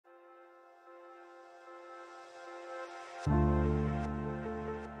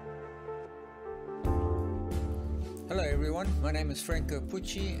Hello everyone, my name is Franco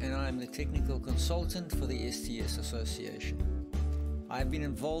Pucci and I am the Technical Consultant for the STS Association. I have been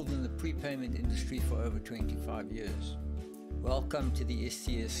involved in the prepayment industry for over 25 years. Welcome to the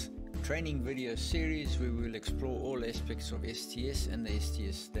STS training video series where we will explore all aspects of STS and the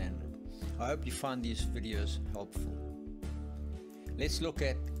STS Standard. I hope you find these videos helpful. Let's look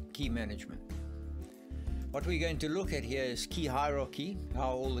at key management. What we're going to look at here is key hierarchy, how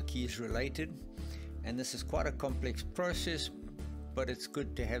all the keys are related. And this is quite a complex process, but it's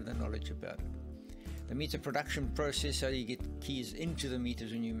good to have the knowledge about it. The meter production process, how you get keys into the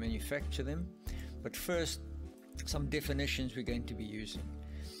meters when you manufacture them. But first, some definitions we're going to be using.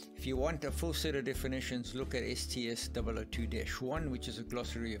 If you want a full set of definitions, look at STS 002-1, which is a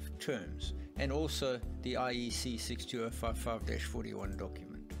glossary of terms, and also the IEC 62055-41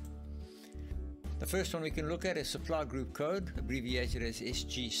 document. The first one we can look at is supply group code, abbreviated as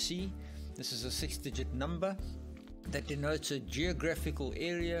SGC. This is a 6-digit number that denotes a geographical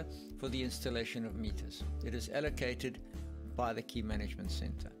area for the installation of meters. It is allocated by the Key Management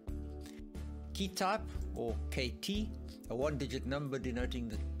Center. Key type, or KT, a 1-digit number denoting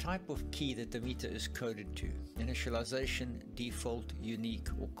the type of key that the meter is coded to. Initialization, default, unique,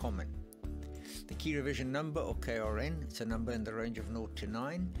 or common. The key revision number, or KRN, it's a number in the range of 0 to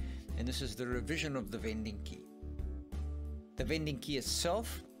 9, and this is the revision of the vending key. The vending key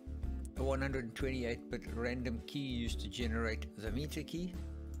itself, a 128-bit random key used to generate the meter key.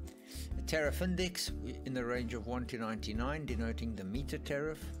 A tariff index in the range of 1 to 99 denoting the meter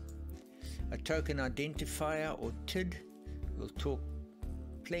tariff. A token identifier, or TID. We'll talk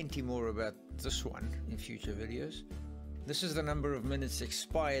plenty more about this one in future videos. This is the number of minutes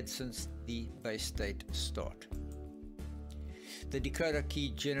expired since the base date start. The decoder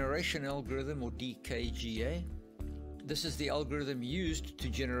key generation algorithm, or DKGA. This is the algorithm used to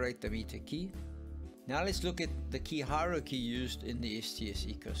generate the meter key. Now let's look at the key hierarchy used in the STS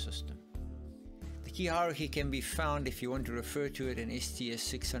ecosystem. The key hierarchy can be found, if you want to refer to it, in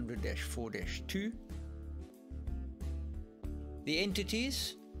STS 600-4-2. The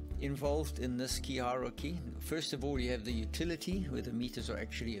entities involved in this key hierarchy: first of all, you have the utility, where the meters are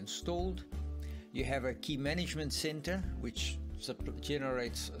actually installed. You have a key management center, which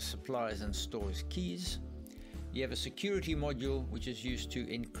generates, supplies, and stores keys. You have a security module, which is used to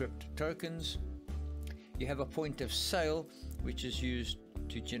encrypt tokens. You have a point of sale, which is used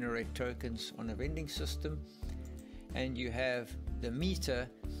to generate tokens on a vending system. And you have the meter,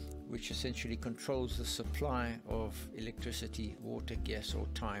 which essentially controls the supply of electricity, water, gas, or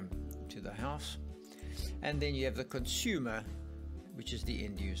time to the house. And then you have the consumer, which is the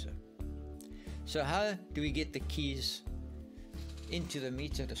end user. So how do we get the keys into the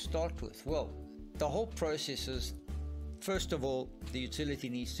meter to start with? Well, the whole process is, first of all, the utility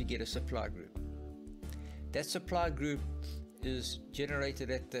needs to get a supply group. That supply group is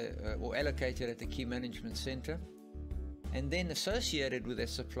generated at the or allocated at the Key Management Center, and then associated with that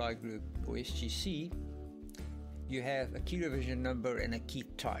supply group, or SGC, you have a key revision number and a key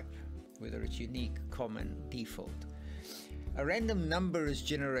type, whether it's unique, common, default. A random number is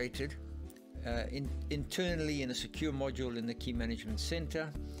generated internally in a secure module in the Key Management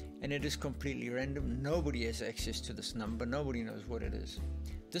Center, and it is completely random. Nobody has access to this number. Nobody knows what it is.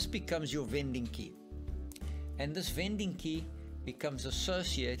 This becomes your vending key, and this vending key becomes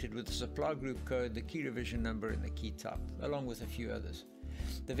associated with the supply group code, the key revision number, and the key type, along with a few others.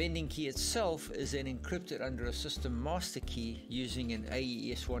 The vending key itself is then encrypted under a system master key using an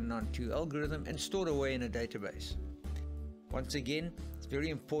AES 192 algorithm and stored away in a database. Once again, it's very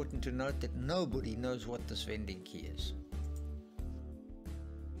important to note that nobody knows what this vending key is.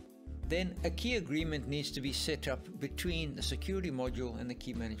 Then a key agreement needs to be set up between the security module and the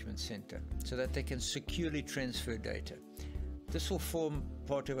Key Management Center so that they can securely transfer data. This will form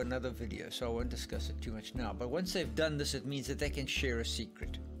part of another video, so I won't discuss it too much now. But once they've done this, it means that they can share a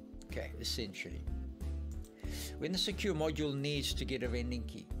secret. Okay, essentially. When the secure module needs to get a vending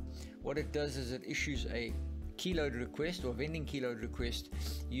key, what it does is it issues a key load request, or vending key load request,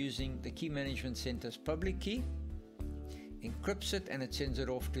 using the Key Management Center's public key, encrypts it, and it sends it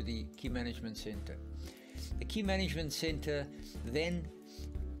off to the Key Management Center. The Key Management Center then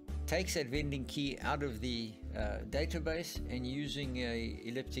takes that vending key out of the database, and using a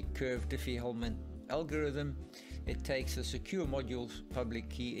elliptic curve Diffie-Hellman algorithm, it takes the secure module's public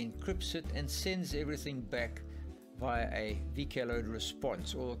key, encrypts it, and sends everything back via a vkload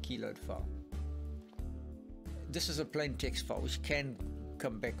response, or a keyload file. This is a plain text file which can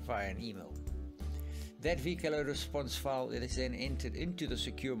come back via an email. That vkload response file is then entered into the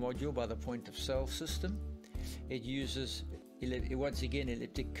secure module by the point of sale system. It uses, once again,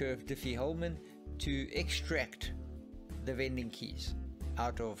 elliptic curve Diffie-Hellman to extract the vending keys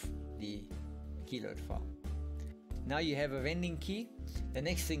out of the keyload file. Now you have a vending key. The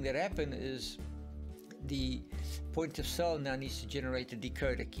next thing that happens is the point of sale now needs to generate a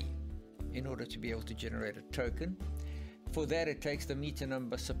decoder key in order to be able to generate a token. For that, it takes the meter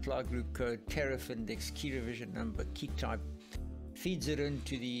number, supply group code, tariff index, key revision number, key type, feeds it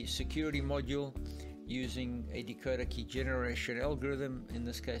into the security module using a decoder key generation algorithm. In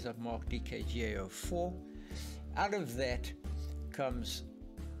this case, I've marked DKGA04. Out of that comes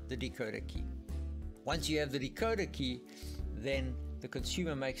the decoder key. Once you have the decoder key, then the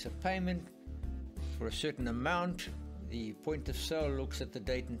consumer makes a payment for a certain amount. The point of sale looks at the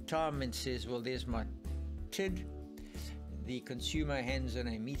date and time and says, well, there's my TID. The consumer hands in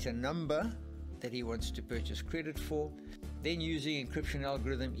a meter number that he wants to purchase credit for. Then, using encryption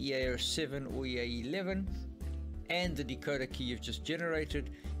algorithm EA07 or EA11 and the decoder key you've just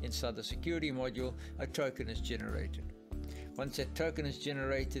generated inside the security module, a token is generated. Once that token is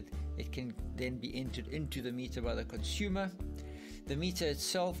generated, it can then be entered into the meter by the consumer. The meter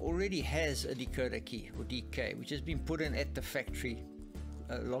itself already has a decoder key, or DK, which has been put in at the factory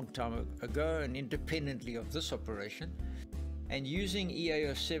a long time ago and independently of this operation. And using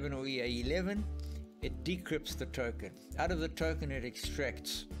EA07 or EA11, it decrypts the token. Out of the token, it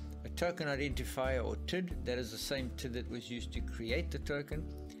extracts a token identifier, or TID, that is the same TID that was used to create the token,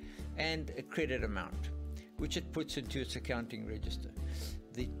 and a credit amount, which it puts into its accounting register.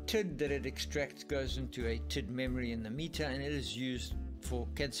 The TID that it extracts goes into a TID memory in the meter, and it is used for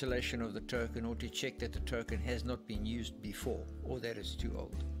cancellation of the token or to check that the token has not been used before or that it's too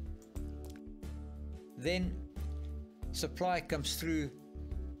old. Then supply comes through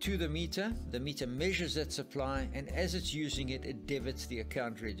to the meter measures that supply, and as it's using it, it debits the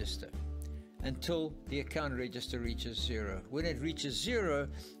account register until the account register reaches 0. When it reaches 0,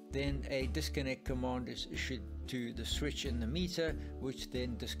 then a disconnect command is issued to the switch in the meter, which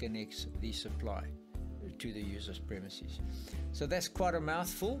then disconnects the supply to the user's premises. So that's quite a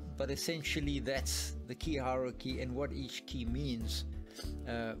mouthful, but essentially that's the key hierarchy and what each key means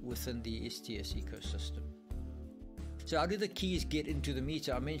within the STS ecosystem. So how do the keys get into the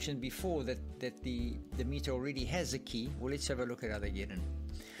meter? I mentioned before that the meter already has a key. Well, let's have a look at how they get in.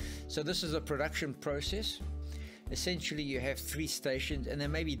 So this is a production process. Essentially, you have 3 stations, and they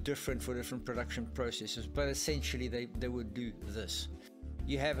may be different for different production processes, but essentially they would do this.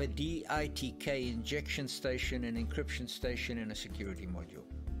 You have a DITK injection station, an encryption station, and a security module.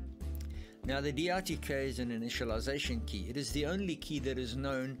 Now, the DITK is an initialization key. It is the only key that is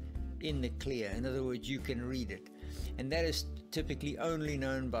known in the clear. In other words, you can read it. And that is typically only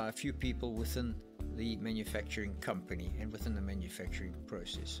known by a few people within the manufacturing company and within the manufacturing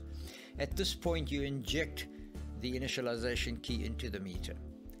process. At this point, you inject the initialization key into the meter.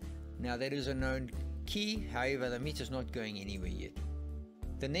 Now, that is a known key, however, the meter is not going anywhere yet.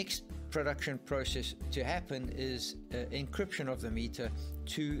 The next production process to happen is encryption of the meter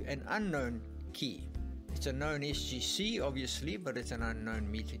to an unknown key. It's a known SGC, obviously, but it's an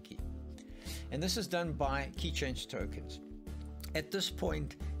unknown meter key. And this is done by key change tokens. At this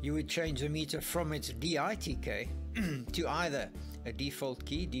point, you would change the meter from its DITK to either a default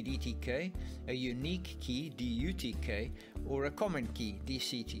key, DDTK, a unique key, DUTK, or a common key,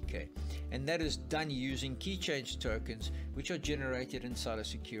 DCTK. And that is done using key change tokens, which are generated inside a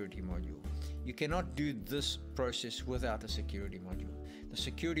security module. You cannot do this process without a security module. The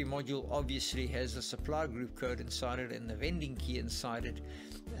security module obviously has the supply group code inside it and the vending key inside it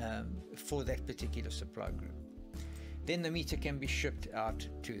for that particular supply group. Then the meter can be shipped out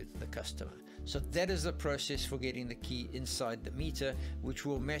to the customer. So that is the process for getting the key inside the meter, which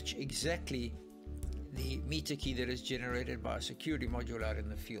will match exactly the meter key that is generated by a security module out in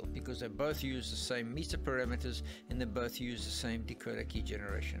the field, because they both use the same meter parameters and they both use the same decoder key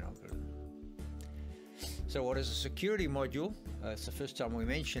generation algorithm. So what is a security module? It's the first time we're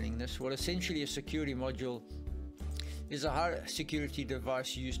mentioning this. Well, essentially a security module is a high security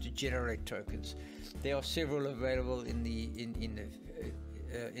device used to generate tokens. There are several available in the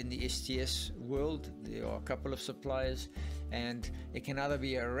STS world. There are a couple of suppliers, and it can either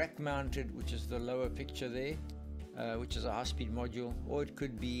be a rack mounted, which is the lower picture there, which is a high-speed module, or it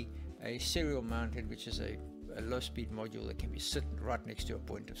could be a serial mounted, which is a low-speed module that can be sit right next to a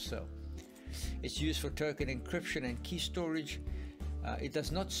point of sale. It's used for token encryption and key storage. It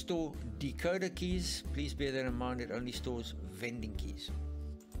does not store decoder keys. Please bear that in mind. It only stores vending keys.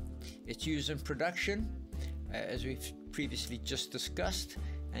 It's used in production, as we've previously just discussed,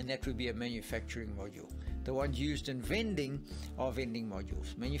 and that would be a manufacturing module. The ones used in vending are vending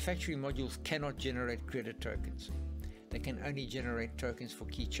modules. Manufacturing modules cannot generate credit tokens. they can only generate tokens for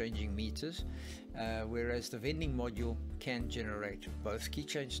key changing meters, whereas the vending module can generate both key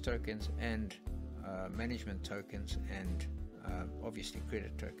change tokens and management tokens and obviously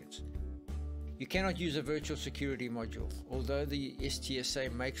credit tokens. You cannot use a virtual security module. Although the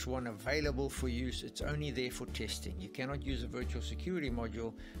STSA makes one available for use, it's only there for testing. You cannot use a virtual security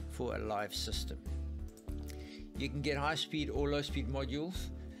module for a live system. You can get high-speed or low-speed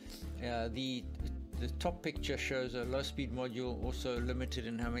modules. The top picture shows a low-speed module, also limited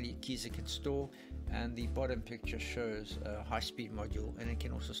in how many keys it can store, and the bottom picture shows a high-speed module, and it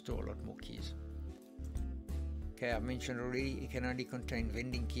can also store a lot more keys. Okay, I mentioned already, it can only contain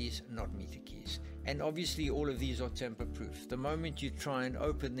vending keys, not meter keys. And obviously all of these are tamper-proof. The moment you try and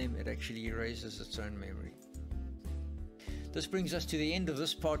open them, it actually erases its own memory. This brings us to the end of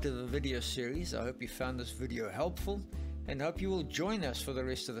this part of the video series. I hope you found this video helpful and hope you will join us for the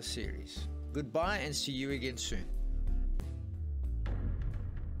rest of the series. Goodbye and see you again soon.